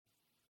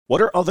What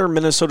are other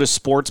Minnesota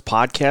sports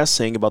podcasts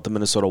saying about the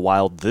Minnesota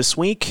Wild this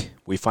week?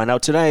 We find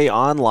out today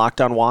on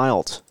Locked On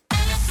Wild.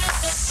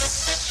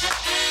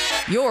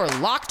 You're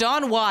Locked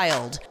On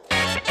Wild.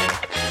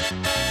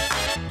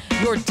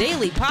 Your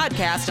daily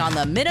podcast on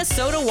the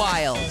Minnesota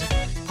Wild.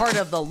 Part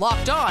of the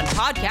Locked On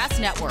Podcast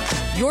Network.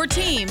 Your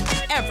team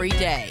every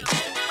day.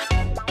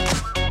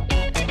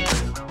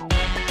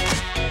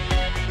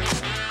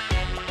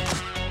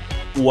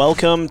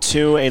 Welcome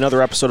to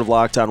another episode of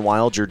Locked On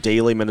Wild, your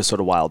daily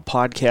Minnesota Wild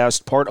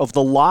podcast, part of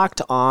the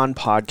Locked On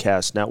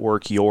Podcast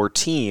Network, your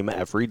team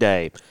every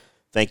day.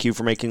 Thank you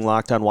for making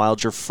Locked On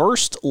Wild your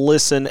first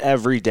listen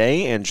every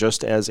day. And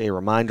just as a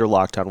reminder,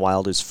 Locked On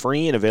Wild is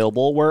free and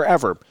available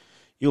wherever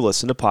you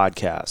listen to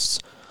podcasts.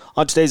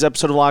 On today's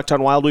episode of Locked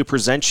On Wild, we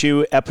present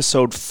you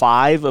episode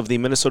 5 of the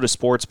Minnesota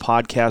Sports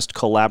Podcast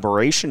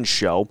Collaboration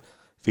Show,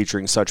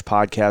 featuring such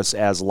podcasts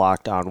as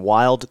Locked On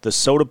Wild, The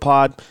Soda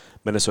Pod,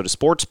 Minnesota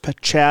Sports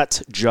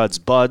Chat, Judd's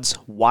Buds,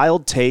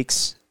 Wild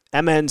Takes,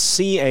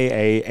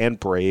 MNCAA, and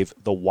Brave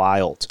the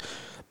Wild.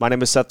 My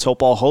name is Seth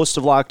Topal, host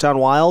of Locked On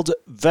Wild,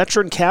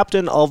 veteran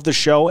captain of the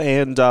show,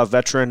 and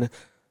veteran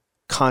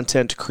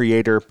content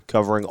creator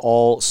covering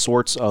all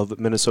sorts of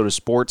Minnesota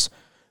sports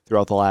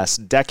throughout the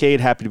last decade.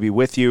 Happy to be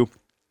with you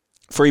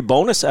for a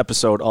bonus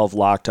episode of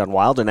Locked On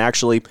Wild, and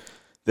actually,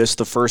 this is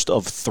the first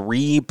of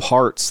 3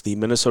 parts, the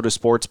Minnesota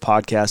Sports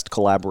Podcast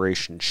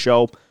Collaboration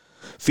Show,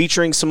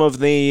 featuring some of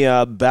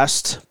the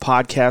best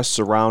podcasts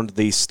around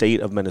the state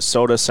of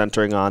Minnesota,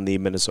 centering on the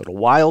Minnesota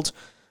Wild.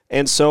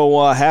 And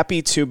so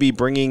happy to be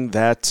bringing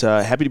that,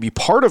 happy to be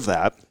part of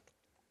that,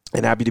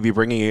 and happy to be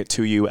bringing it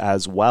to you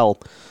as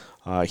well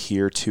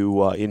here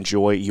to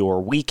enjoy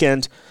your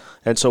weekend.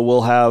 And so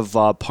we'll have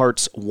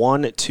parts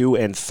 1, 2,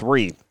 and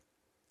 3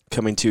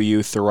 coming to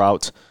you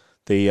throughout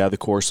the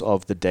course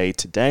of the day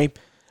today.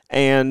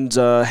 And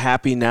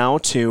happy now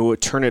to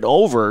turn it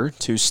over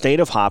to State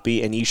of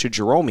Hoppy and Isha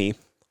Jerome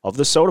of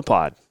the Soda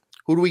Pod.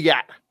 Who do we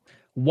got?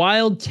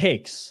 Wild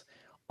Takes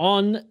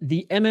on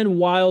the MN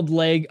Wild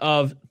leg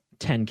of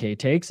 10K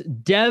Takes.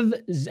 Dev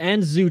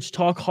and Zooch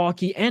talk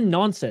hockey and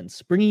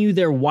nonsense, bringing you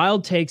their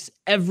wild takes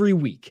every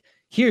week.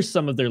 Here's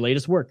some of their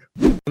latest work.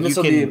 And this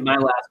will be my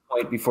last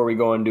point before we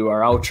go into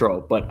our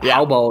outro. But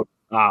how about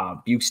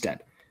Bukestad?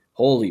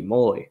 Holy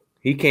moly.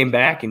 He came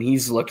back and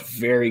he's looked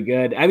very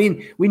good. I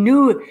mean, we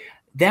knew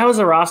that was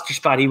a roster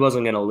spot he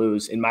wasn't going to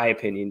lose, in my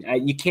opinion.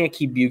 You can't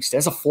keep Bukestad.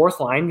 As a fourth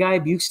line guy,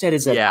 Bukestad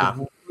is a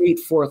great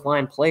fourth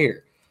line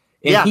player.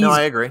 And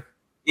I agree.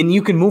 And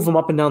you can move him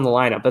up and down the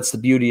lineup. That's the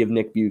beauty of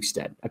Nick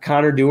Bukestad. A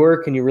Connor Dewar,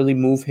 can you really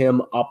move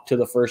him up to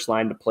the first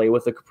line to play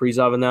with the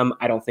Kaprizov and them?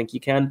 I don't think you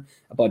can.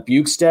 But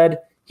Bukestad,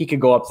 he could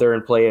go up there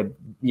and play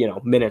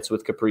minutes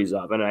with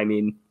Kaprizov. And I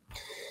mean,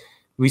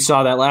 we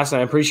saw that last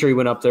night. I'm pretty sure he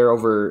went up there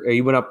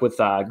he went up with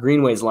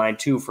Greenway's line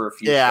too for a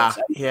few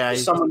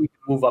minutes. Someone you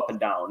can move up and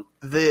down.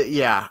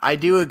 I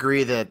do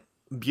agree that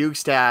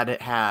Bukestad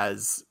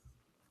has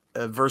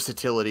a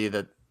versatility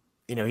that,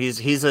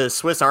 he's a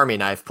Swiss Army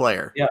knife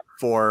player. Yeah.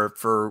 For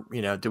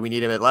do we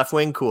need him at left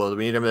wing? Cool. Do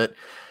we need him at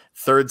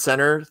third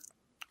center?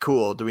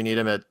 Cool. Do we need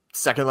him at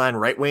second line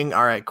right wing?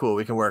 All right, cool.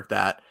 We can work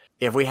that.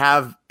 If we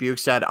have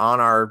Bukestad on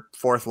our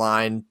fourth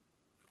line,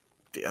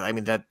 I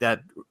mean,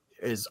 that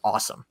is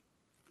awesome.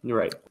 You're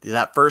right.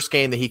 That first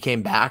game that he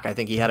came back, I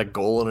think he had a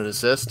goal and an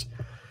assist.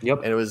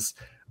 Yep. And it was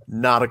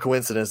not a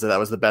coincidence that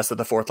was the best that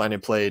the fourth line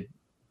had played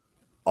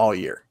all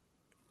year.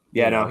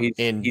 Yeah,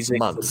 he's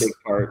months. A big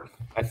part,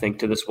 I think,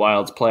 to this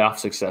Wild's playoff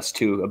success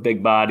too. A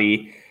big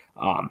body.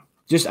 I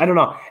don't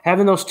know.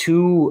 Having those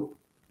two,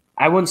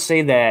 I wouldn't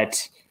say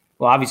that.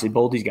 Well, obviously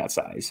Boldy's got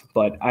size,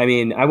 but I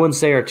mean, I wouldn't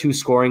say our two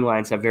scoring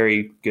lines have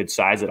very good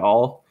size at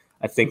all.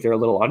 I think they're a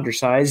little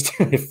undersized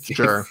if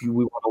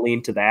we want to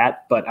lean to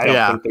that, but I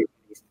don't think they're.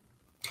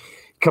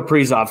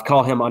 Kaprizov,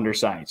 call him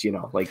undersized, come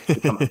on, let's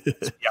be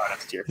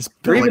honest here.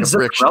 Or even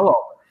Zuccarello.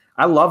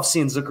 I love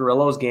seeing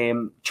Zuccarello's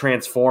game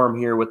transform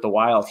here with the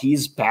Wild.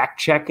 He's back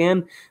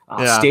checking,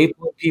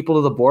 stapling people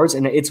to the boards,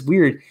 and it's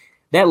weird.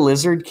 That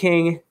Lizard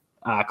King,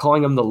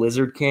 calling him the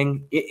Lizard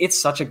King,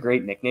 it's such a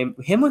great nickname.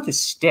 Him with his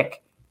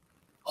stick.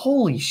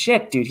 Holy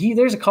shit, dude!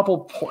 There's a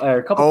couple.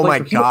 Oh my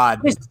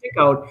god! His stick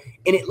out,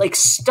 and it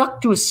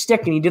stuck to his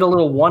stick, and he did a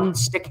little one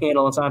stick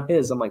handle. It's on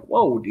his. I'm like,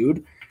 whoa,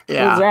 dude!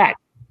 Yeah. What was that?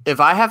 If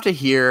I have to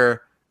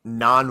hear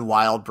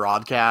non-Wild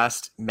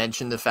broadcast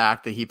mention the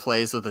fact that he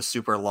plays with a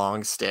super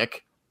long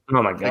stick,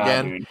 oh my god!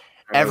 Again, dude.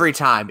 Every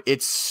time,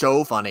 it's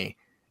so funny.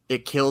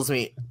 It kills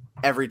me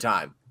every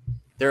time.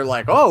 They're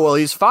like, oh, well,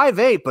 he's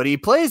 5'8", but he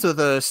plays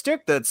with a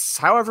stick that's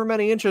however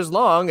many inches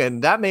long,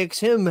 and that makes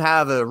him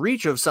have a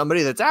reach of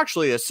somebody that's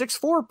actually a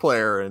 6'4"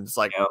 player. And it's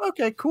like,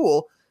 okay,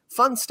 cool.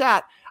 Fun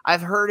stat. I've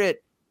heard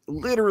it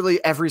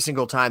literally every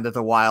single time that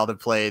the Wild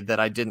have played that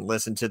I didn't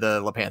listen to the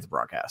La Panther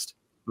broadcast.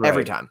 Right.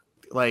 Every time.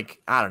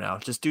 Like, I don't know.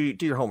 Just do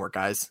your homework,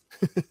 guys.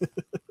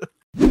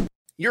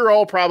 You're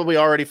all probably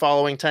already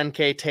following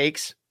 10K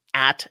Takes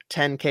at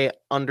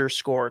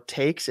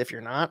 10K_takes if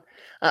you're not.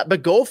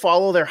 But go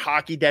follow their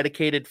hockey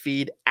dedicated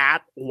feed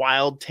at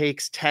Wild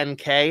Takes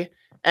 10K.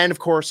 And of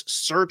course,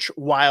 search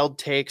Wild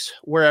Takes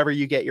wherever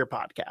you get your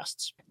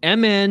podcasts.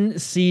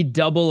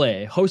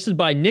 MNCAA, hosted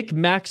by Nick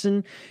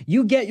Maxon.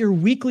 You get your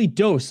weekly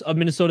dose of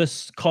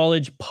Minnesota's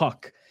college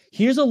puck.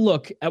 Here's a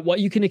look at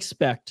what you can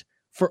expect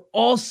for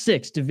all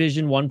 6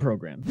 Division I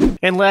programs.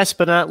 And last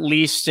but not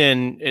least,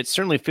 and it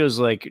certainly feels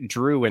like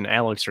Drew and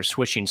Alex are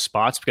switching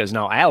spots because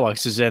now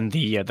Alex is in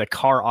the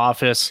car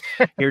office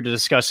here to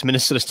discuss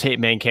Minnesota State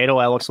Mankato.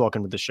 Alex,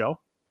 welcome to the show.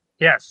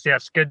 Yes.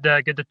 Good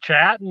to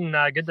chat and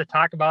good to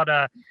talk about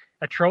a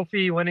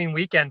trophy winning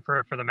weekend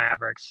for the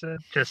Mavericks.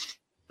 Just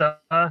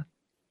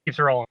keeps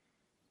rolling.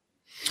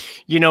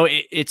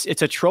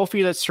 It's a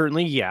trophy that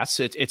certainly, yes,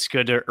 it's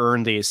good to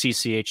earn the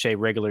CCHA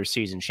regular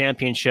season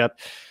championship.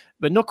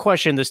 But no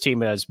question, this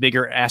team has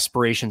bigger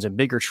aspirations and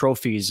bigger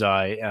trophies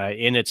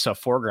in its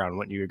foreground.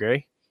 Wouldn't you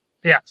agree?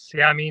 Yes.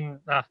 Yeah. I mean,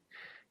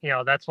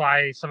 that's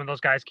why some of those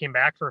guys came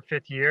back for a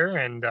 5th year,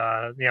 and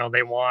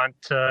they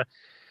want to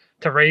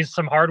raise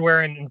some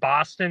hardware in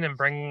Boston and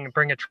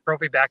bring a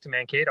trophy back to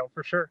Mankato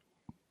for sure.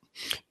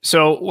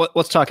 So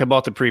let's talk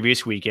about the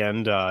previous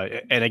weekend.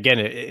 And again,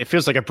 it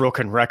feels like a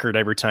broken record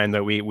every time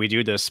that we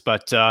do this.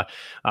 But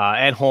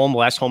at home,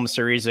 last home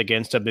series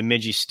against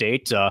Bemidji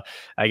State,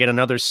 I get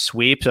another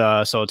sweep.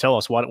 So tell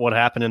us what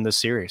happened in this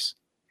series.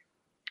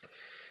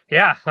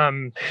 Yeah,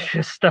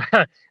 just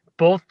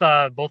both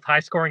high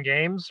scoring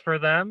games for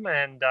them,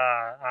 and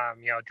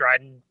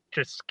Dryden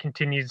just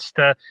continues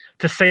to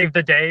save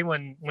the day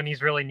when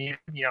he's really needed.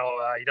 He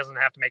doesn't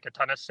have to make a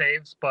ton of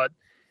saves, but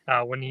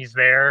when he's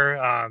there,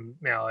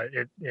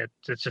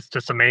 it's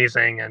just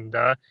amazing. And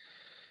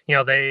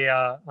they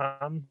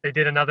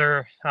did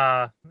another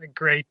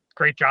great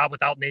job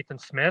without Nathan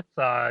Smith.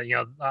 Mike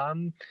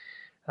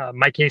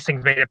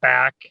Hastings made it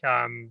back.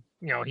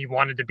 He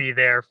wanted to be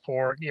there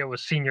for it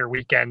was senior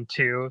weekend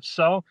too,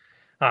 so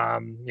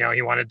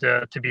he wanted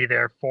to be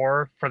there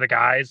for the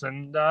guys.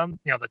 And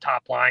the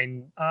top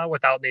line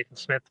without Nathan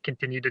Smith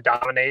continued to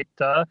dominate.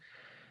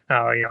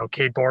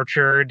 Cade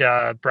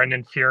Borchard,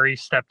 Brendan Fury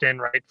stepped in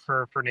right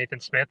for Nathan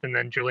Smith, and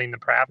then Julian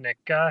Napravnik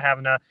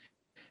having a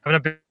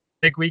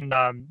big week.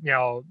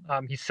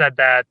 He said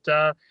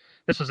that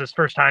this was his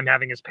first time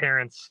having his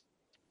parents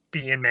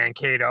be in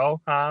Mankato,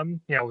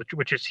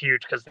 which is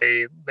huge because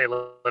they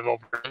live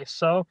over there.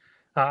 So,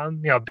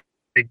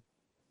 big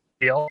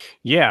deal.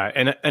 Yeah,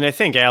 and I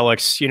think,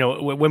 Alex,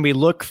 when we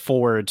look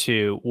forward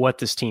to what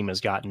this team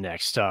has got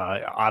next,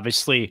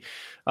 obviously.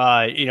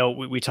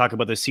 We talk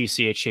about the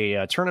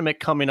CCHA tournament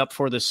coming up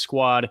for this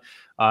squad.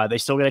 They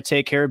still got to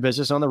take care of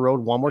business on the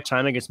road one more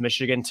time against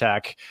Michigan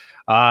Tech.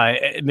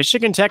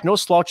 Michigan Tech, no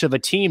slouch of a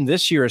team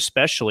this year,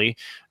 especially.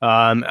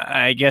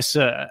 I guess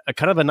a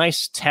kind of a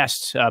nice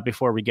test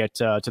before we get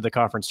to the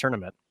conference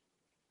tournament.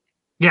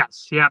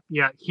 Yes, yeah,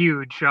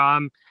 huge.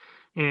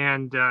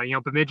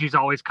 Bemidji's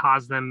always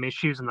caused them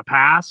issues in the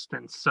past,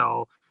 and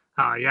so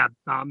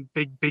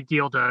big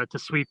deal to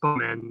sweep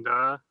them.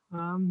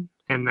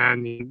 And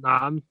then you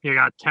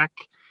got Tech.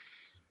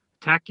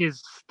 Tech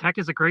is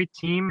a great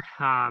team,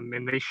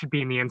 and they should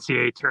be in the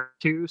NCAA tournament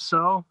too.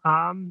 So,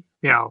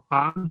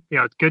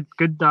 good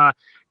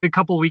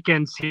couple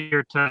weekends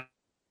here to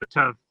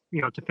finish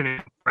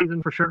the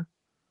season for sure.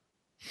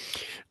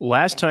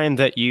 Last time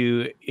that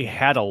you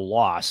had a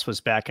loss was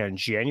back on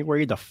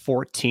January the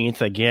 14th,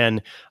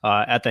 again,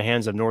 at the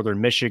hands of Northern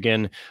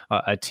Michigan,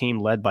 a team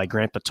led by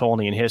Grant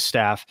Patolny and his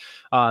staff.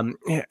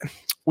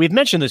 We've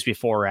mentioned this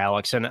before,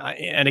 Alex, and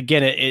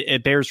again,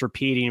 it bears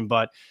repeating,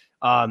 but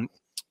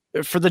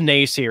for the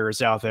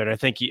naysayers out there, I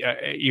think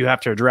you have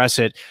to address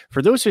it.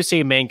 For those who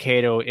say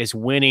Mankato is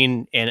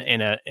winning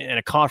in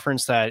a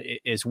conference that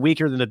is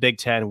weaker than the Big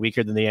Ten,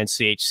 weaker than the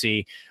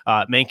NCHC,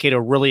 Mankato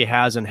really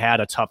hasn't had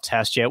a tough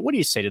test yet. What do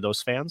you say to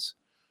those fans?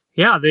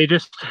 Yeah, they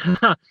just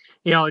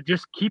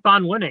just keep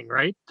on winning,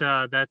 right?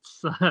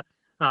 That's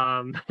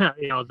Al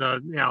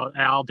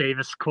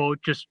Davis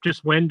quote,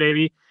 just win,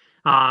 baby.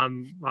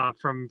 From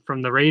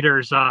the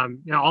Raiders,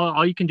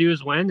 all you can do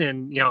is win,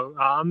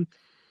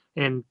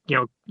 and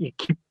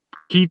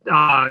keep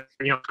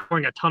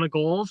scoring a ton of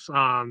goals,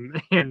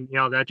 and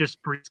that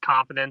just breeds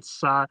confidence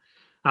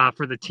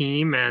for the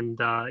team. And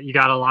you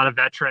got a lot of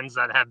veterans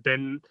that have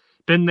been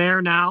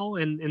there now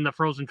in the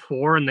Frozen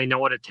Four, and they know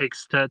what it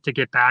takes to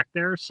get back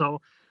there. So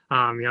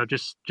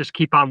just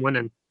keep on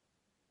winning.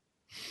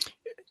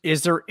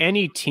 Is there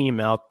any team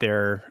out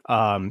there,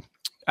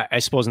 I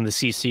suppose in the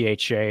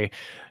CCHA,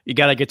 you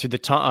got to get through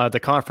the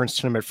conference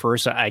tournament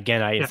first.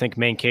 Again, I think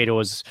Mankato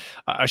is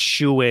a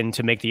shoo-in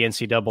to make the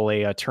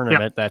NCAA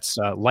tournament. Yeah. That's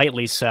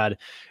lightly said.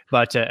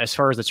 But as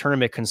far as the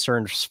tournament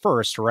concerns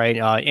first, right,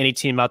 any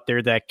team out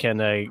there that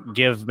can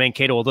give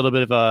Mankato a little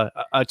bit of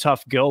a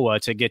tough go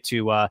to get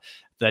to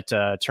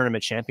that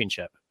tournament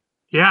championship.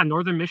 Yeah,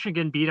 Northern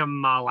Michigan beat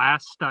them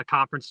last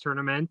conference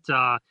tournament.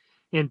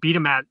 And beat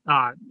him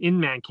in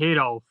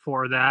Mankato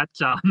for that,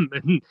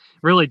 and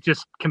really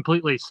just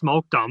completely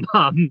smoked them.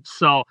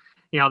 So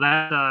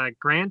that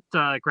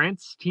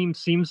Grant's team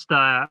seems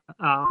to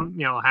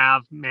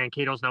have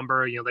Mankato's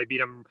number. They beat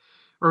him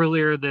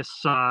earlier this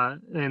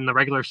in the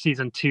regular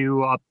season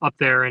too, up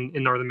there in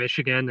Northern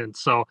Michigan, and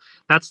so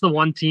that's the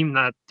one team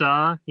that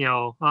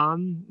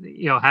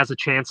has a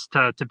chance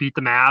to beat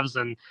the Mavs,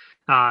 and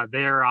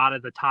they're out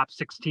of the top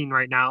 16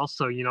 right now,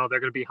 so they're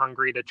going to be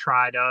hungry to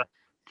try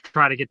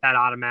to get that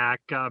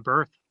automatic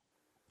berth.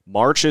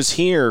 March is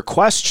here.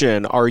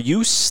 Question: are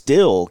you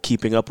still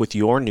keeping up with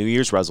your New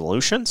Year's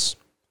resolutions?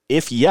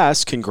 If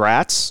yes,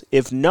 congrats.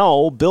 If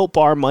no, Built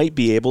Bar might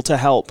be able to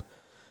help.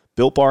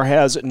 Built Bar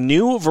has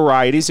new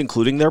varieties,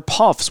 including their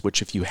puffs,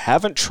 which if you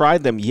haven't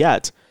tried them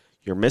yet,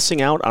 you're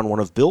missing out on one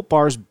of Built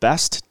Bar's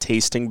best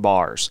tasting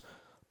bars.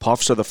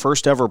 Puffs are the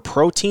first ever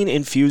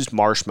protein-infused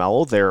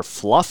marshmallow. They're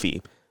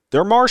fluffy.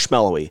 They're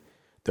marshmallowy.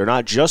 They're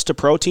not just a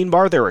protein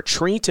bar, they're a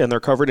treat, and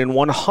they're covered in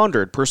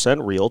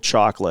 100% real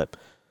chocolate.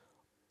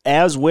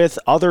 As with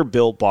other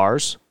Built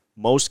Bars,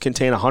 most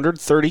contain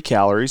 130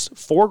 calories,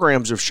 4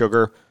 grams of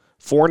sugar,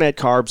 4 net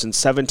carbs, and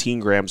 17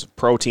 grams of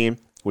protein,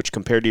 which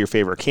compared to your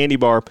favorite candy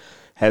bar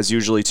has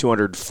usually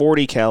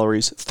 240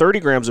 calories,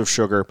 30 grams of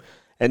sugar,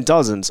 and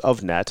dozens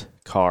of net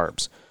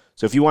carbs.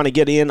 So if you want to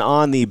get in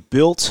on the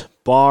Built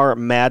Bar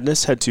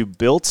madness, head to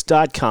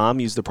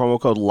built.com, use the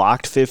promo code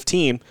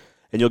LOCKED15,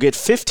 and you'll get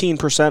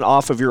 15%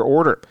 off of your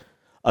order.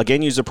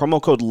 Again, use the promo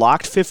code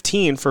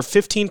LOCKED15 for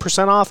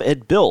 15% off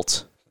at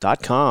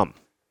built.com.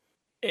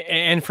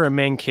 And for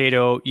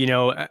Mankato,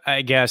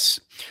 I guess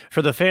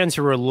for the fans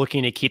who are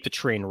looking to keep the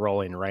train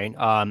rolling, right?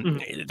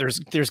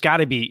 There's got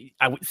to be,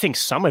 I would think,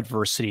 some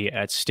adversity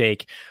at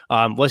stake.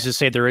 Let's just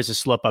say there is a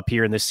slip up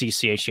here in the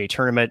CCHA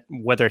tournament,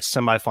 whether it's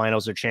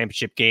semifinals or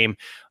championship game.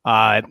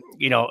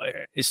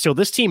 So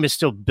this team is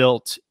still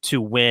built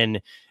to win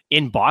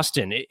in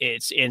Boston.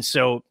 And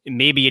so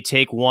maybe you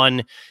take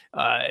one,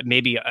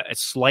 maybe a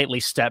slightly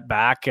step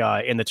back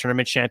in the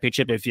tournament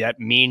championship. If that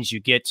means you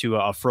get to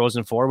a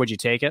Frozen Four, would you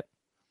take it?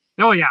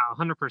 Oh yeah,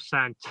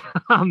 100%.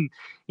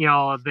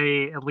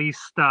 They at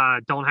least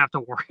don't have to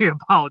worry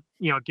about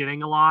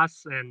getting a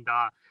loss, and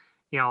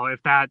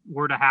if that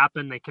were to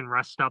happen, they can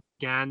rest up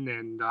again.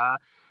 And I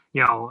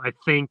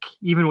think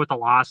even with a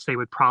loss, they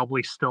would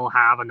probably still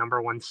have a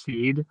number 1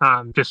 seed,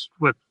 just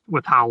with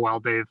how well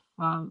they've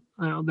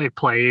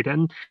played,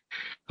 and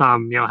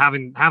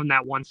having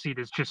that 1 seed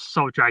is just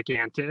so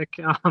gigantic.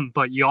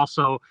 But you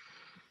also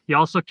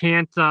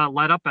can't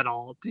let up at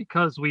all,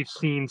 because we've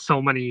seen so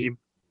many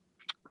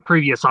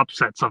previous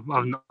upsets of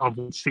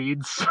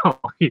seeds. So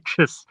you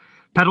just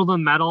pedal to the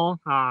metal,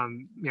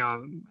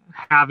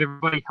 have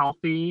everybody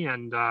healthy,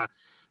 and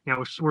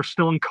we're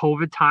still in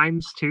COVID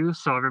times too,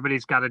 so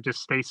everybody's got to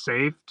just stay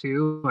safe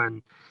too,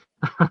 and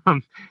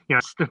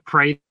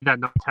pray that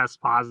no test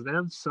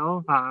positive.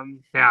 So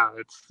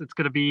it's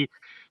gonna be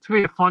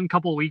a fun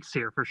couple weeks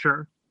here for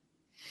sure.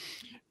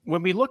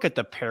 When we look at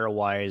the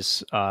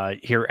pairwise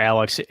here,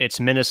 Alex, it's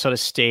Minnesota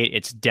State,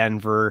 it's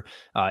Denver,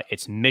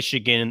 it's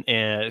Michigan,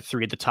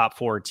 3 of the top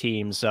 4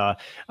 teams. The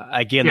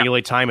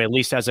only time, at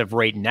least as of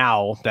right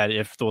now, that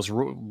if those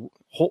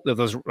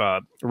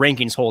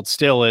rankings hold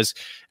still is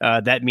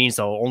that means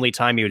the only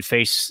time you would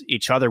face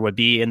each other would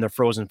be in the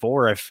Frozen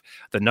Four if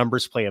the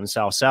numbers play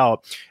themselves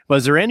out. But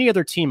is there any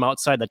other team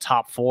outside the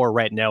top 4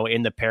 right now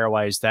in the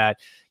pairwise that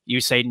you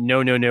say,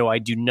 no, I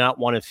do not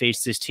want to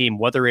face this team,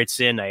 whether it's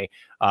in a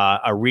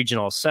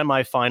regional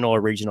semifinal or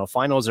regional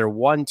finals, or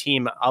one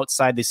team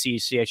outside the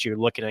CCS you're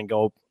looking and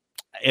go,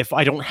 if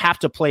I don't have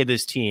to play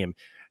this team,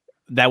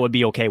 that would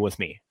be okay with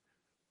me?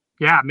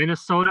 Yeah,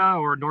 Minnesota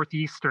or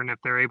Northeastern if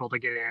they're able to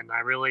get in. I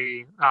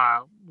really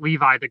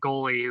Levi, the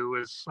goalie, who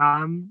was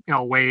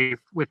away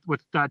with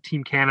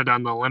Team Canada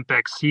in the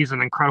Olympics, he's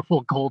an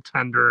incredible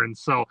goaltender, and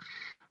so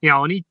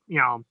any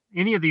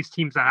of these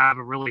teams that have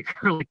a really,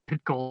 really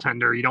good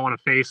goaltender, you don't want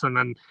to face them.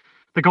 And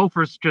the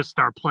Gophers just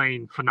are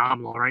playing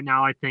phenomenal right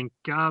now. I think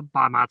Bob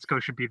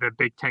Motzko should be the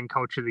Big Ten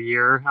Coach of the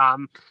Year.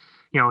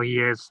 He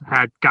has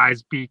had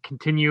guys be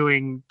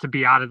continuing to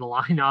be out of the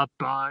lineup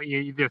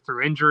either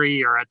through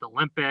injury or at the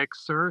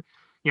Olympics, or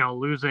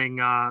losing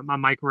a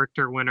Mike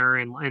Richter winner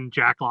and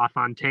Jack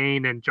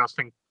LaFontaine, and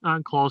Justin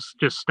Close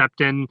just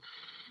stepped in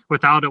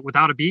without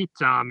a beat,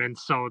 and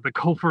so the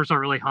Gophers are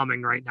really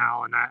humming right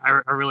now, and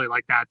I really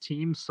like that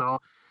team. So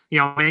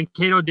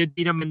Mankato did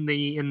beat them in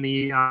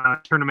the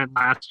tournament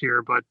last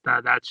year, but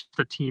that's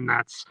the team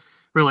that's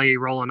really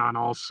rolling on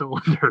all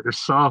cylinders.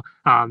 So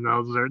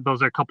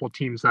those are a couple of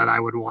teams that I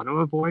would want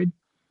to avoid.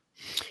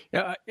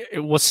 Yeah,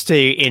 we'll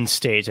stay in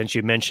state. Since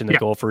you mentioned the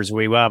Gophers,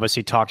 we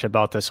obviously talked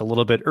about this a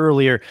little bit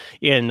earlier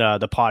in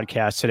the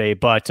podcast today,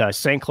 but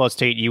St. Cloud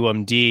State,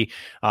 UMD,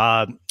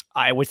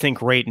 I would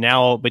think right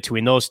now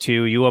between those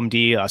two,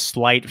 UMD a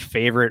slight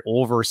favorite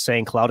over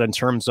St. Cloud in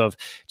terms of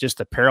just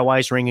the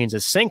pairwise rankings.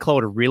 Is St.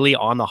 Cloud really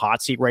on the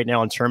hot seat right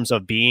now in terms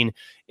of being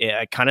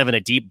kind of in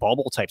a deep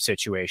bubble type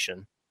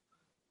situation?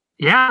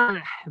 Yeah,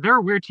 they're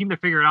a weird team to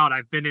figure it out.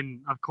 I've been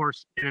in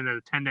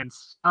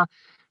attendance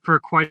for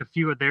quite a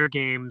few of their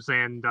games,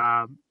 and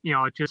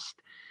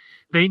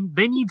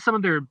they need some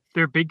of their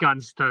big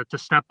guns to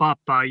step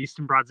up.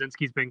 Easton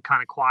Brodzinski's been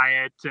kind of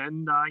quiet,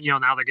 and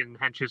now they're getting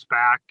Henches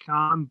back.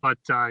 But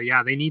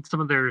they need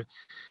some of their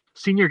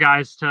senior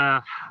guys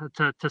to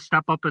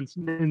step up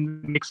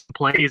and make some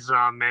plays.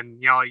 And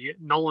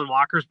Nolan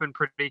Walker's been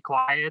pretty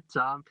quiet.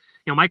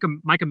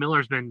 Micah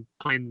Miller's been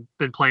playing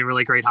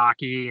really great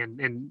hockey,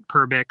 and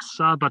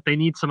Perbix, but they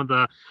need some of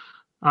their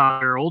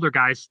older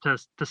guys to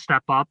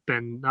step up.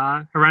 And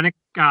Rennick's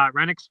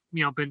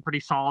been pretty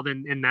solid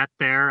in net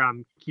there,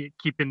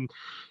 keeping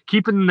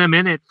them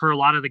in it for a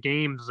lot of the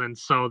games, and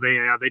so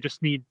they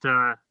just need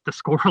to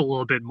score a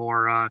little bit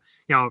more.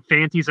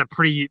 Fanti's a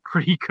pretty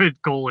good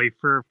goalie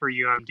for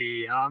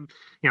UMD,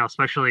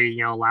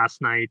 especially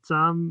last night,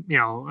 and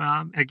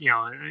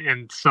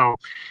so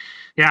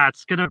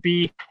it's gonna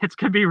be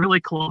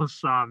really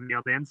close.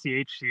 The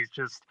NCHC is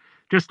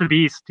just a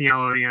beast,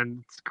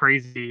 and it's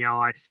crazy.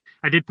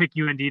 I did pick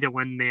UND to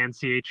win the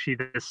NCHC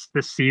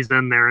this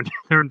season. They're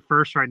in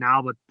first right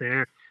now, but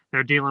they're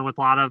dealing with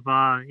a lot of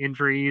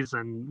injuries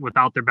and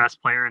without their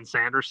best player in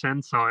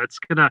Sanderson. So it's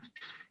gonna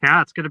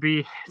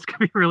be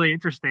really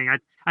interesting.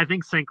 I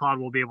think St. Cloud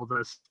will be able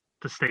to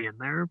stay in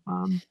there,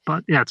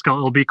 but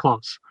it'll be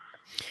close.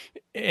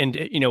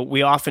 And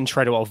we often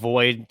try to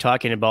avoid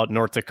talking about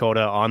North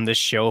Dakota on this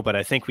show, but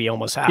I think we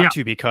almost have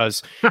to,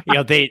 because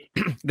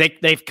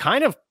they've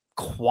kind of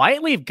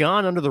quietly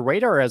gone under the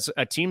radar as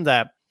a team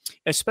that,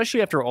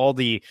 especially after all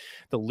the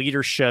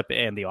leadership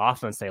and the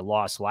offense they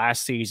lost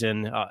last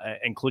season,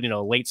 including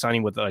a late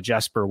signing with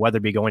Jesper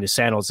Weatherby going to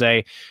San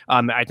Jose.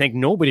 I think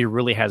nobody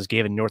really has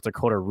given North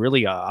Dakota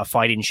really a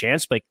fighting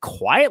chance, but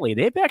quietly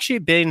they've actually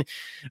been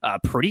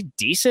pretty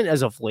decent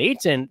as of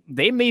late, and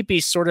they may be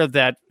sort of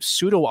that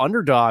pseudo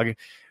underdog,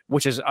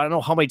 which is, I don't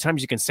know how many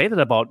times you can say that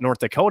about North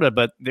Dakota,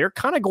 but they're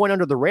kind of going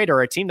under the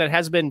radar, a team that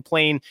has been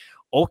playing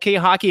okay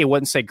hockey. I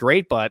wouldn't say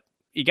great, but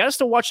you got to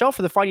still watch out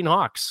for the Fighting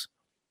Hawks.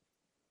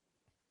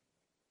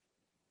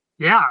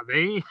 Yeah,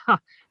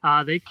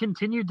 they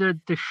continue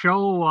to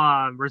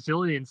show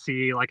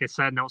resiliency. Like I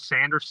said, no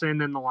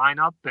Sanderson in the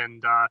lineup,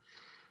 and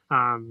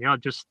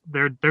just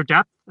their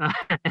depth,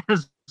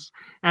 as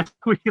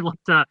we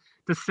like to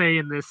say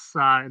in this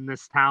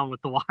town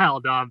with the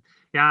Wild.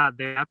 The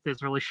depth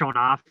is really shown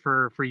off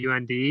for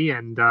UND,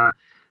 and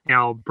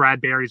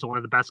Brad Barry's one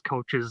of the best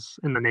coaches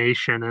in the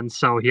nation, and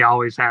so he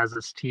always has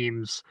his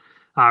teams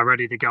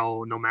ready to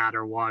go no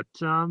matter what.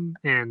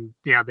 They've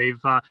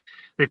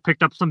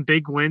picked up some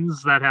big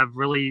wins that have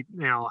really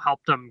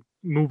helped them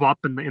move up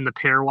in the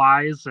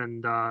pairwise,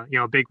 and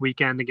a big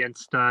weekend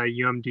against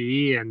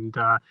UMD, and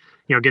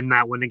getting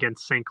that win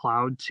against St.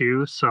 Cloud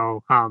too.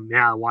 So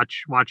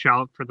watch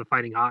out for the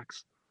Fighting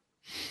Hawks.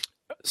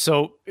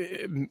 So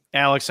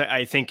Alex,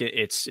 I think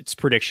it's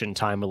prediction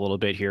time a little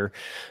bit here.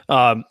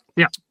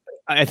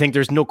 I think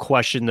there's no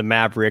question the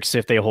Mavericks,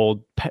 if they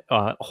hold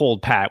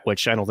pat,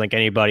 which I don't think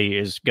anybody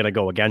is going to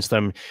go against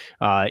them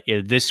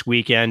this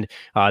weekend,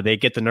 they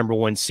get the number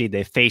 1 seed.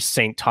 They face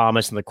St.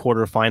 Thomas in the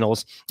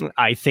quarterfinals.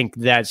 I think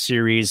that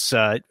series,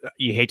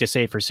 you hate to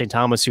say it for St.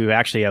 Thomas, who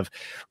actually have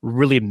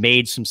really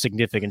made some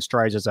significant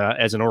strides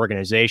as an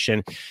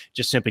organization,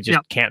 just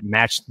can't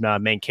match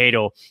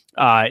Mankato.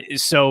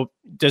 So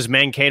does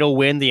Mankato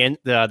win the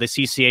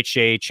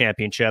CCHA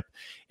championship?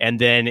 And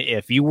then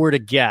if you were to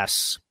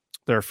guess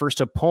their first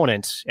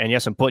opponent, and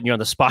yes, I'm putting you on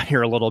the spot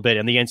here a little bit,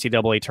 in the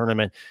NCAA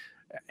tournament,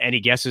 any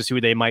guesses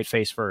who they might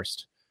face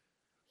first?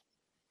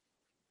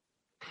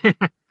 I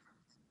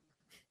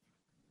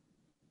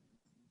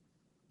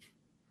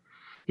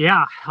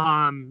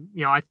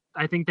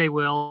think they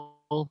will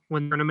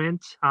win the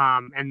tournament,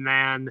 and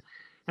then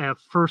a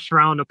first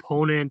round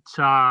opponent,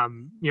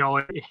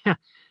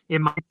 it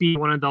might be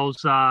one of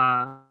those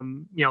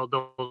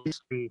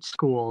those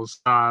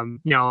schools,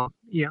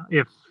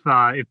 if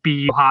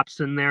BU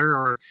hops in there,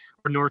 or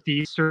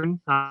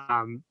Northeastern,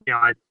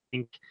 I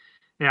think,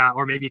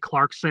 or maybe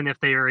Clarkson if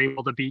they are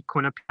able to beat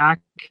Quinnipiac.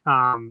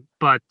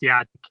 But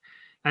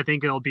I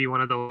think it'll be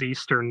one of those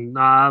Eastern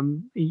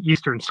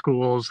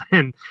schools,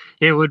 and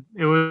it would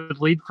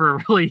lead for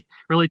a really,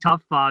 really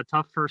tough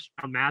first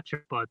round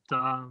matchup, but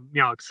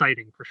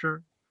exciting for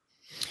sure.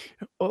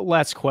 Well,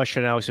 last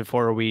question, Alex,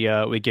 before we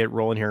get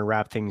rolling here and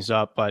wrap things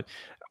up. But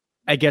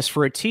I guess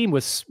for a team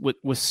with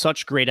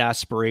such great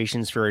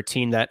aspirations, for a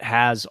team that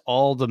has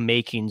all the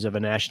makings of a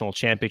national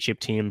championship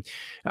team,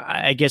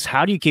 I guess,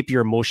 how do you keep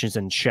your emotions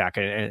in check?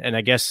 And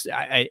I guess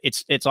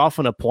it's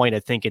often a point I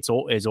think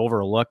is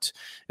overlooked,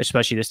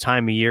 especially this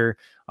time of year,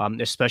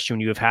 especially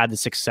when you have had the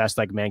success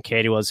like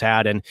Mankato has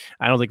had. And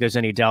I don't think there's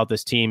any doubt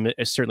this team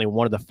is certainly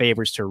one of the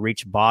favorites to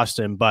reach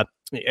Boston. But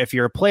if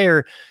you're a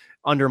player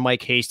under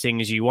Mike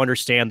Hastings, you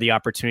understand the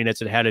opportunity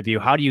that's ahead of you.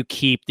 How do you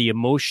keep the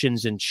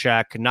emotions in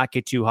check, not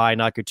get too high,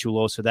 not get too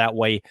low, so that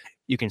way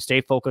you can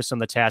stay focused on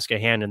the task at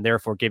hand and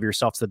therefore give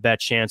yourself the best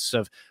chance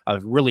of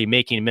really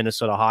making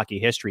Minnesota hockey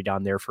history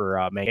down there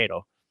for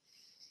Mankato?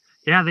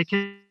 Yeah, they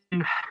can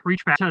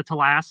reach back to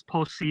last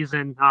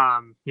postseason.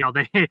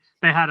 They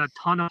had a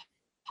ton of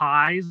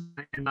highs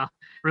and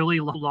really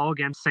low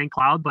against St.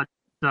 Cloud, but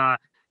that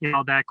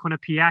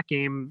Quinnipiac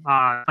game,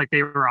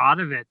 they were out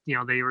of it.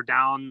 They were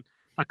down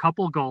a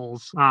couple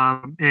goals,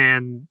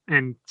 and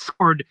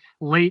scored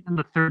late in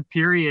the third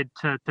period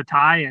to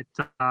tie it.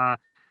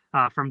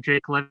 from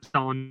Jake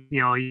Livingstone,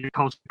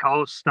 coast to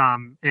coast,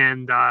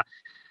 and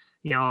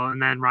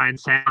then Ryan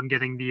Sam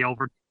getting the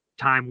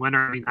overtime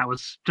winner. I mean, that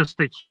was just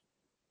a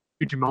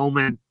huge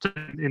moment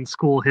in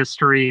school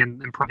history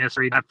and pro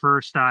history, that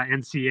first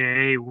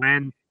NCAA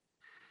win.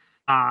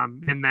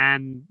 And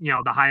then,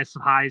 the highest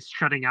of highs,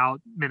 shutting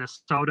out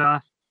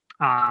Minnesota,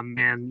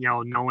 and,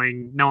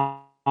 knowing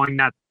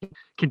that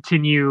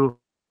continue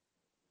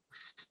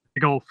to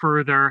go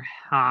further,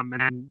 and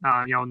then,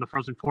 in the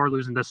Frozen Four,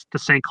 losing to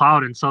St.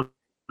 Cloud. And so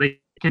they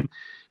can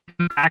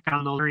look back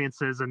on those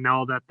experiences and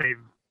know that they've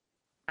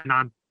been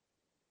on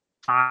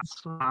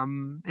sides,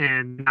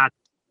 and not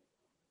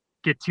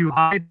get too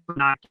high, but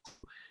not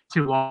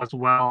too low as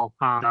well.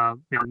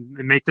 And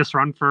make this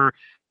run for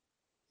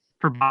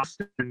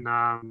Boston. You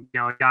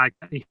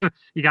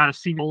got a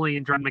senior goalie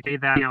in Dren McKay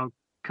that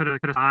could have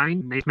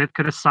signed. Nate Smith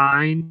could have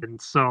signed,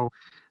 and so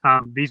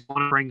these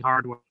want to bring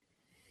hardware.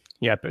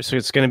 Yeah, so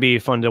it's going to be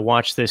fun to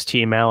watch this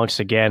team, Alex,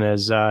 again,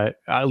 as at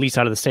least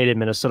out of the state of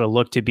Minnesota,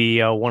 look to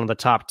be one of the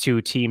top 2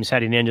 teams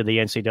heading into the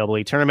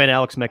NCAA tournament.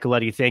 Alex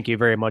Micheletti, thank you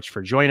very much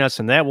for joining us,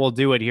 and that will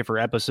do it here for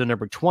episode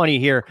number 20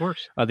 here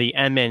of the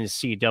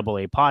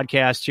MNCAA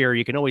podcast here.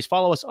 You can always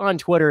follow us on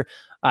Twitter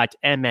at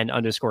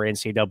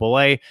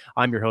MN_NCAA.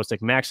 I'm your host,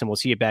 Nick Max, and we'll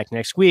see you back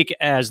next week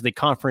as the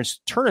conference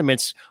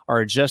tournaments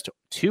are just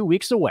 2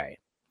 weeks away.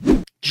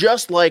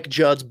 Just like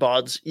Judd's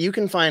Buds, you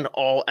can find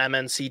all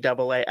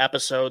MNCAA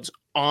episodes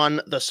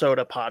on the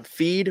Soda Pod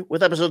feed,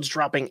 with episodes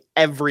dropping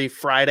every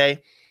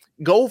Friday.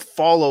 Go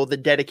follow the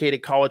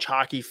dedicated college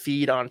hockey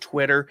feed on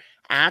Twitter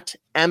at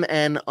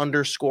MN_NCAA.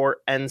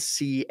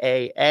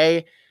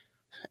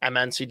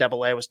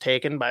 MNCAA was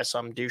taken by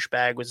some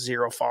douchebag with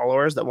 0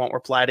 followers that won't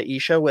reply to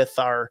Isha with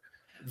our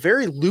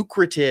very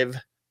lucrative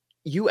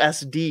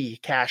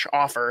USD cash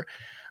offer.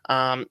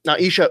 Now,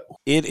 Isha,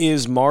 it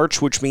is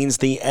March, which means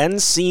the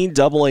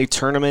NCAA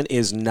tournament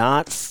is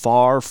not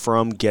far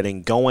from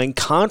getting going.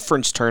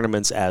 Conference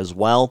tournaments as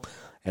well,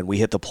 and we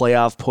hit the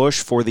playoff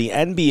push for the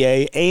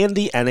NBA and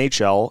the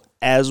NHL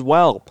as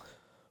well.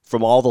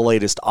 From all the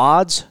latest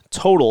odds,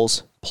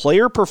 totals,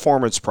 player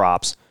performance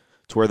props,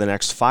 to where the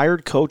next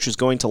fired coach is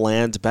going to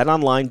land,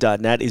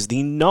 BetOnline.net is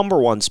the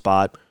 #1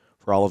 spot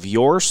for all of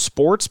your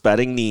sports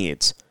betting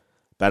needs.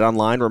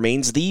 BetOnline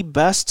remains the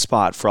best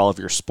spot for all of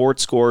your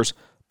sports scores,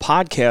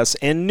 podcasts,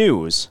 and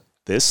news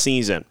this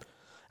season.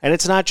 And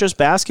it's not just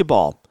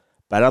basketball.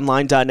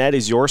 BetOnline.net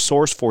is your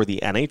source for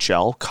the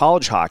NHL,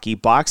 college hockey,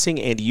 boxing,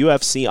 and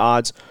UFC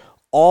odds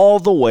all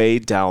the way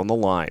down the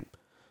line.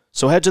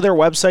 So head to their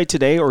website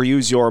today or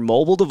use your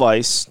mobile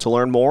device to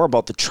learn more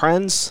about the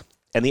trends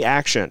and the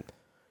action.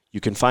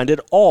 You can find it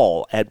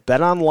all at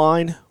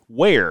BetOnline,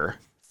 where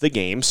the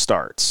game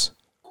starts.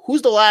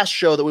 Who's the last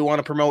show that we want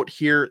to promote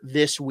here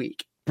this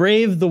week?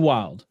 Brave the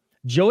Wild.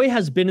 Joey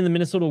has been in the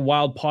Minnesota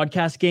Wild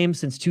podcast game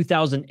since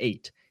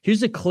 2008.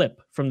 Here's a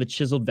clip from the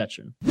chiseled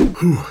veteran.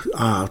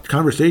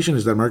 Conversation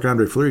is that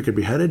Marc-Andre Fleury could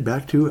be headed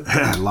back to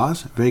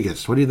Las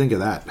Vegas. What do you think of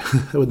that?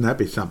 Wouldn't that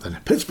be something?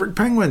 Pittsburgh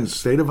Penguins,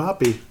 state of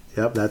hockey.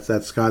 Yep, that's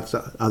Scott's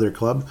other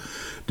club.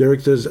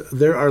 Derek says,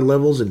 there are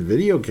levels in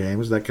video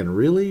games that can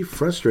really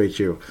frustrate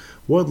you.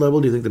 What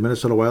level do you think the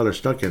Minnesota Wild are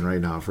stuck in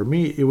right now? For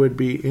me, it would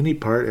be any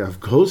part of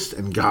Ghosts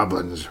and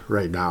Goblins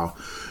right now.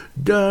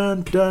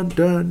 Dun, dun,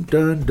 dun,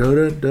 dun, dun,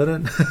 dun, dun,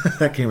 dun.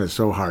 That game is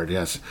so hard,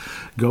 yes.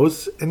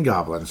 Ghosts and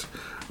Goblins.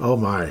 Oh,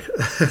 my.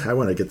 I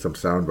want to get some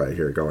soundbite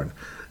here going.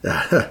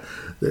 I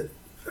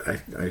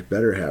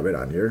better have it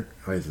on here.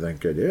 I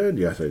think I did.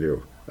 Yes, I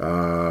do.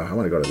 I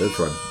want to go to this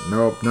one.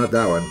 Nope, not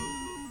that one.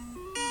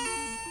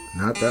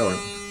 Not that one.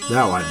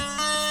 That one.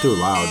 It's too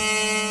loud.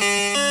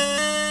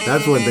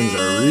 That's when things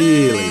are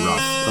really rough.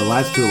 The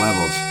last 2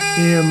 levels.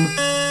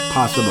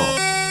 Impossible.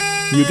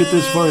 You get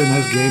this far in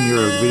this game,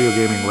 you're a video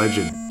gaming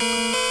legend.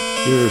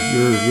 You're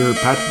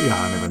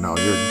I don't even know.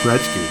 You're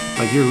Gretzky.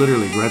 Like, you're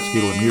literally Gretzky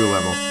to Lemieux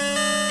level.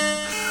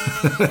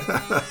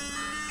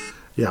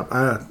 Yeah,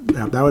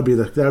 that would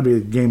be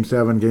Game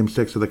 7, Game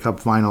 6 of the Cup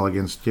final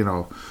against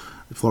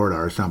Florida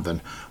or something.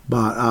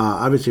 But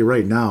obviously,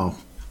 right now,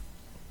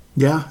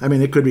 yeah, I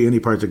mean, it could be any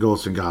parts of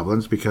Ghosts and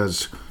Goblins,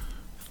 because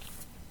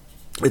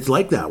it's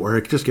like that, where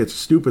it just gets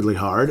stupidly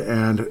hard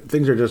and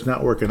things are just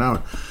not working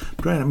out.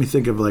 Let me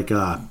think of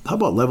how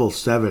about level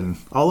 7?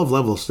 All of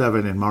level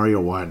 7 in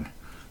Mario 1.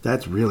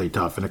 That's really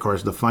tough. And of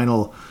course, the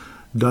final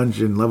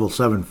dungeon, level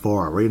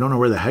 7-4, where you don't know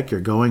where the heck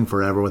you're going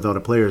forever without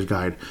a player's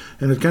guide.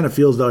 And it kind of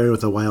feels that way with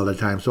the Wild at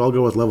times. So I'll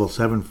go with level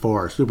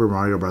 7-4, Super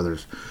Mario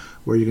Brothers,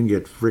 where you can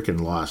get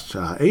freaking lost.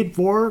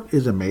 8-4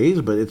 is a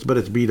maze, but it's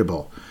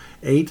beatable.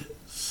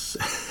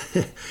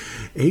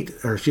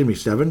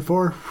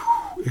 7-4.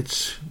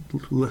 It's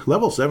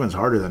level 7's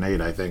harder than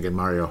 8, I think, in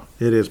Mario.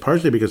 It is,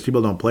 partially because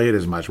people don't play it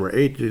as much, where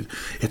 8,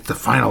 it's the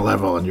final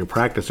level and you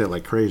practice it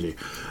like crazy.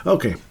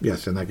 Okay,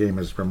 yes, and that game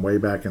is from way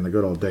back in the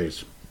good old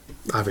days,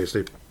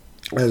 obviously,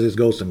 as is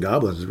Ghosts and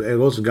Goblins.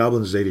 Ghosts and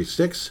Goblins is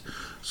 86,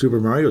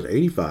 Super Mario is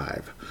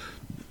 85.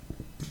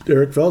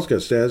 Derek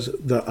Felska says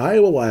the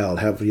Iowa Wild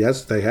have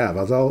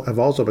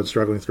also been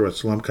struggling through a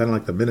slump, kind of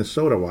like the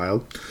Minnesota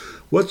Wild.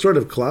 What sort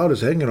of cloud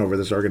is hanging over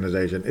this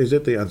organization? Is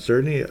it the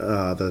uncertainty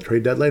the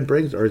trade deadline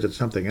brings, or is it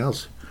something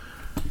else?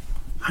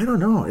 I don't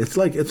know. It's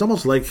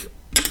almost like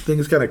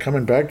things kind of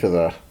coming back to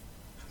the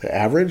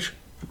average.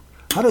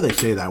 How do they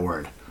say that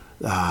word?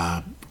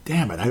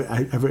 Damn it!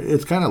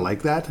 It's kind of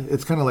like that.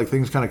 It's kind of like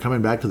things kind of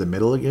coming back to the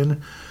middle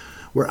again.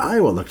 Where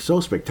Iowa looked so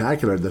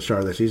spectacular at the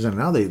start of the season,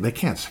 now they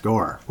can't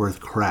score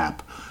worth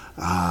crap.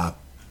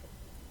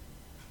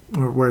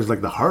 Whereas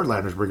like the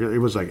Heartlanders, it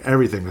was like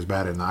everything was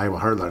bad in the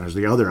Iowa Heartlanders.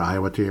 The other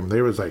Iowa team,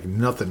 there was like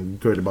nothing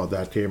good about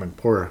that team, and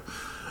poor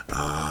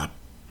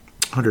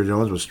Hunter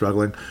Jones was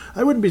struggling.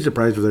 I wouldn't be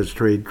surprised if there's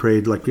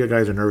trade. Like, you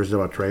guys are nervous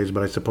about trades,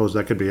 but I suppose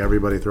that could be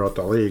everybody throughout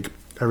the league,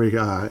 every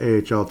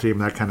AHL team,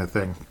 that kind of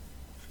thing.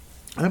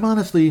 I'm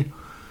honestly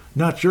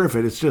not sure if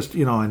it's just,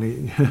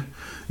 and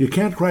you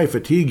can't cry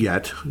fatigue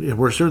yet.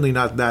 We're certainly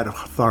not that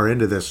far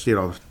into this,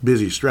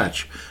 busy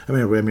stretch. I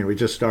mean, we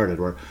just started.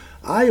 Where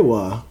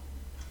Iowa,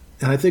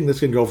 and I think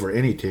this can go for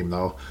any team,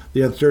 though,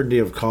 the uncertainty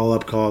of call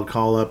up,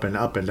 and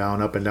up and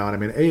down. I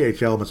mean,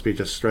 AHL must be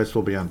just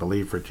stressful beyond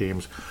belief for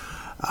teams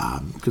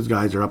because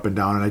guys are up and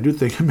down. And I do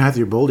think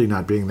Matthew Boldy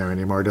not being there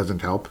anymore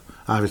doesn't help,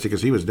 obviously,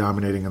 because he was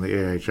dominating in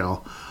the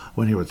AHL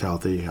when he was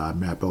healthy,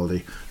 Matt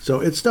Boldy. So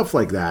it's stuff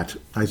like that,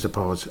 I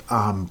suppose.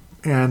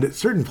 And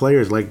certain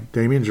players like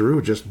Damien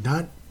Giroux just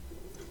not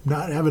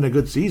having a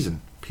good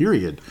season,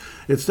 period.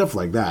 It's stuff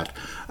like that.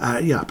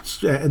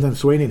 And then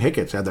Swain and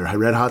Hicketts had their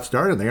red-hot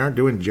start, and they aren't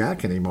doing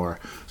jack anymore.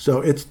 So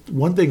it's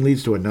one thing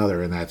leads to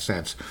another in that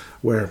sense,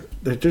 where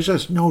there's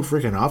just no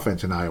freaking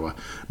offense in Iowa.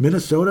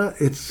 Minnesota,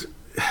 it's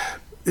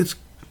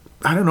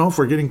I don't know if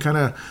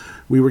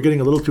we were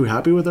getting a little too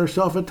happy with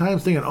ourselves at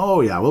times, thinking,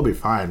 oh yeah, we'll be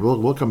fine.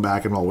 We'll come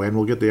back and we'll win.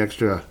 We'll get the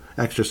extra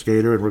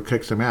skater and we'll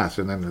kick some ass.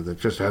 And then it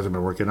just hasn't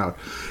been working out.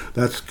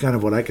 That's kind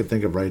of what I can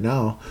think of right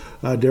now.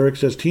 Derek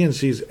says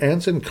TNC's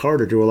Anson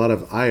Carter drew a lot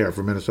of ire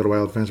from Minnesota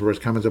Wild fans for his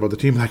comments about the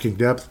team lacking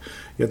depth.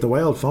 Yet the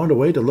Wild found a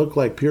way to look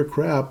like pure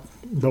crap,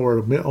 but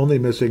we're only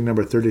missing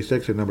number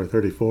 36 and number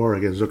 34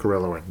 against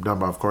Zuccarello and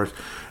Dumba, of course.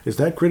 Is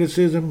that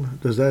criticism?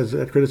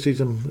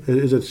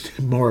 Is it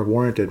more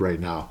warranted right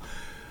now?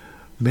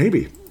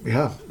 Maybe.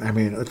 Yeah, I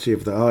mean, let's see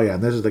if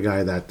and this is the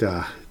guy that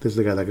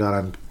got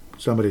on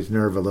somebody's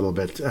nerve a little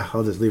bit.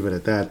 I'll just leave it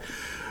at that.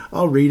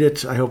 I'll read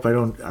it. I hope I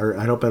don't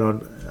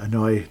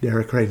annoy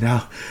Derek right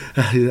now.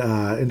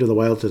 Into the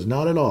Wild says,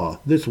 not at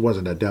all. This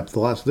wasn't a depth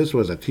loss. This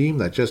was a team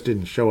that just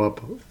didn't show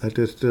up.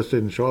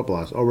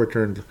 Loss.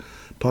 Overturned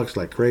pucks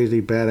like crazy,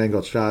 bad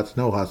angled shots,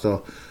 no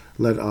hustle,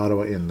 led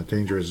Ottawa in the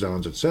dangerous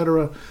zones,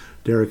 etc.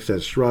 Derek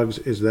says, shrugs.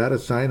 Is that a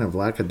sign of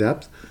lack of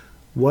depth?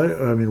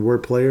 Where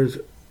players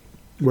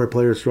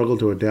struggle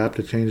to adapt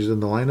to changes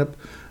in the lineup.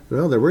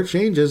 Well, there were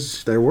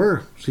changes. There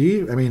were.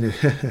 See, I mean,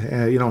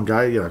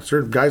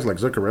 certain guys like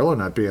Zuccarello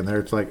not being there.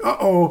 It's like,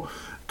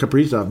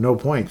 Kaprizov, no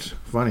points.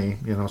 Funny,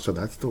 So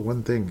that's the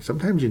one thing.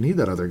 Sometimes you need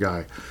that other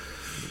guy.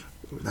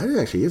 That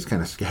actually is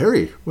kind of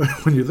scary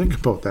when you think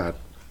about that.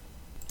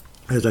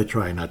 As I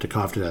try not to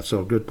cough to that.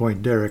 So good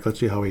point, Derek. Let's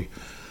see how he.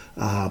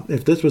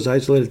 If this was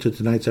isolated to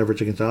tonight's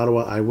average against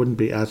Ottawa, I wouldn't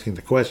be asking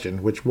the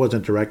question, which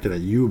wasn't directed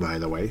at you, by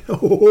the way.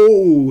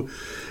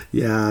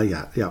 Yeah.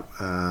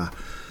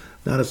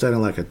 Not a sign of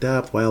lack of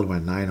depth. Wild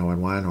went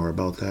 9-0-1 or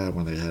about that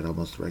when they had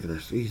almost the regular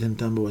season.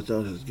 Dumba was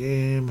out his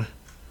game,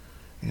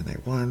 and they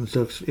won.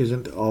 So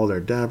isn't all their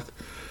depth.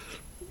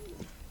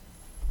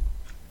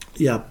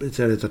 Yeah, it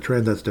said it's a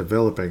trend that's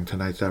developing.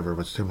 Tonight's effort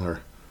was similar.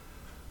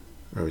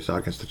 Where we saw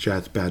against the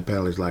Chats, bad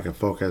penalties, lack of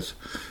focus.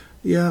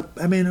 Yeah,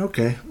 I mean,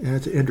 okay. Yeah,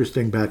 it's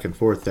interesting back and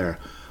forth there.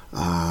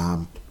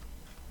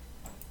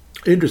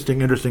 Interesting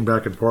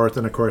back and forth.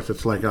 And, of course,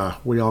 it's like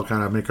we all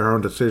kind of make our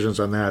own decisions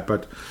on that.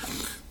 But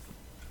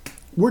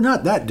we're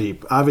not that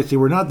deep. Obviously,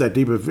 we're not that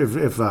deep if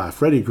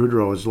Freddie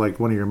Gaudreau is like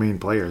one of your main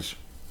players.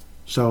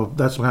 So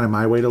that's kind of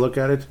my way to look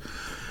at it.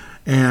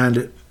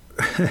 And,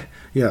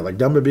 yeah, like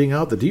Dumba being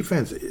out, the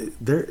defense,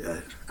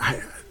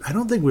 I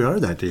don't think we are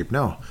that deep,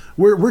 no.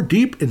 We're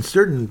deep in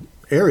certain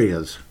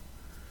areas.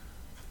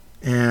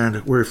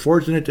 And we're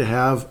fortunate to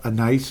have a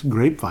nice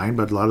grapevine,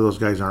 but a lot of those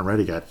guys aren't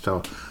ready yet.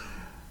 So,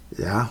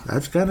 yeah,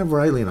 that's kind of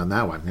where I lean on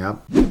that one, yeah.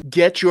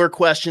 Get your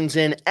questions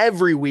in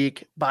every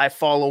week by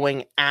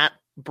following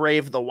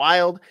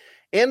 @BraveTheWild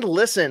and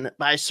listen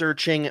by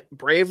searching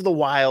Brave the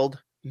Wild,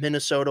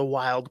 Minnesota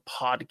Wild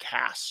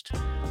Podcast.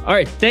 All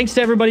right. Thanks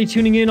to everybody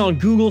tuning in on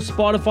Google,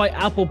 Spotify,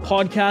 Apple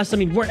Podcasts. I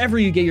mean, wherever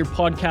you get your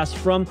podcasts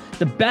from,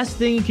 the best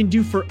thing you can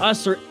do for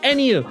us or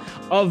any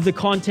of the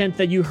content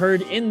that you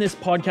heard in this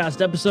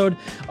podcast episode,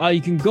 you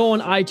can go on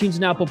iTunes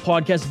and Apple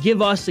Podcasts,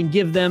 give us and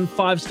give them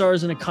 5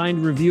 stars and a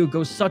kind review. It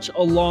goes such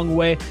a long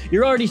way.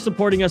 You're already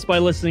supporting us by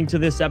listening to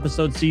this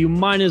episode, so you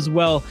might as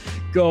well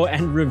go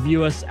and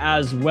review us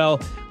as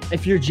well.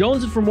 If you're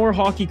jonesing for more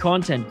hockey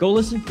content, go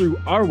listen through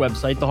our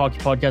website,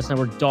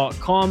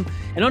 thehockeypodcastnetwork.com.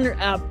 And on your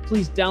app,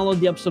 please download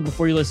the episode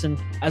before you listen,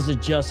 as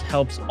it just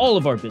helps all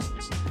of our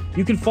business.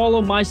 You can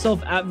follow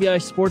myself at VI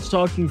Sports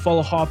Talk. You can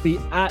follow Hoppy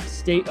at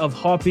State of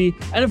Hoppy.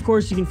 And of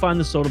course, you can find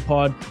the Soda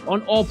Pod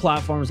on all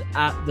platforms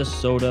at the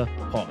Soda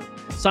Pod.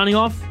 Signing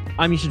off,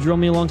 I'm Misha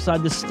Dromey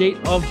alongside the State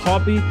of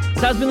Hoppy.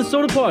 This has been the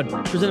Soda Pod,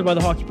 presented by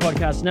the Hockey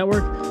Podcast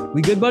Network.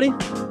 We good, buddy?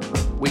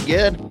 We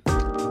good.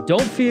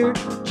 Don't fear,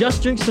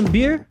 just drink some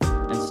beer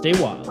and stay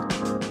wild.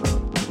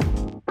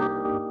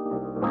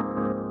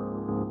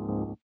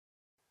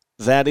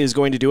 That is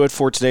going to do it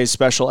for today's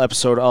special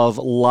episode of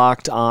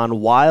Locked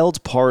On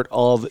Wild, part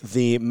of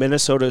the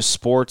Minnesota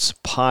Sports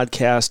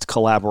Podcast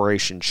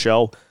Collaboration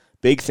Show.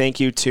 Big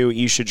thank you to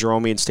Isha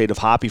Dromey and State of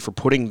Hoppy for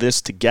putting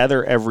this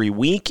together every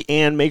week,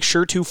 and make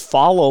sure to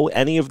follow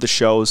any of the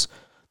shows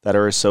that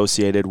are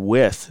associated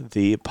with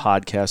the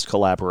Podcast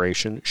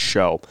Collaboration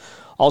Show.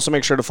 Also,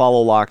 make sure to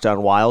follow Locked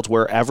On Wild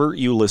wherever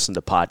you listen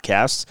to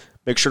podcasts.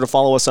 Make sure to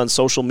follow us on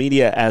social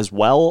media as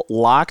well.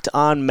 Locked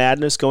On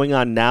Madness going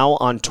on now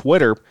on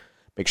Twitter.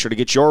 Make sure to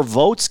get your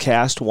votes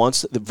cast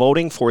once the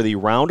voting for the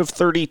round of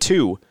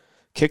 32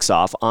 kicks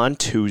off on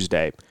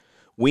Tuesday.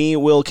 We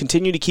will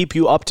continue to keep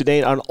you up to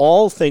date on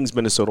all things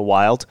Minnesota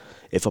Wild.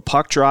 If a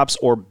puck drops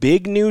or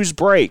big news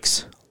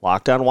breaks,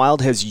 Locked On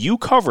Wild has you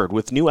covered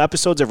with new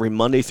episodes every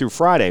Monday through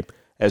Friday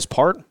as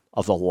part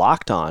of the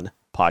Locked On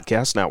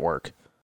Podcast Network.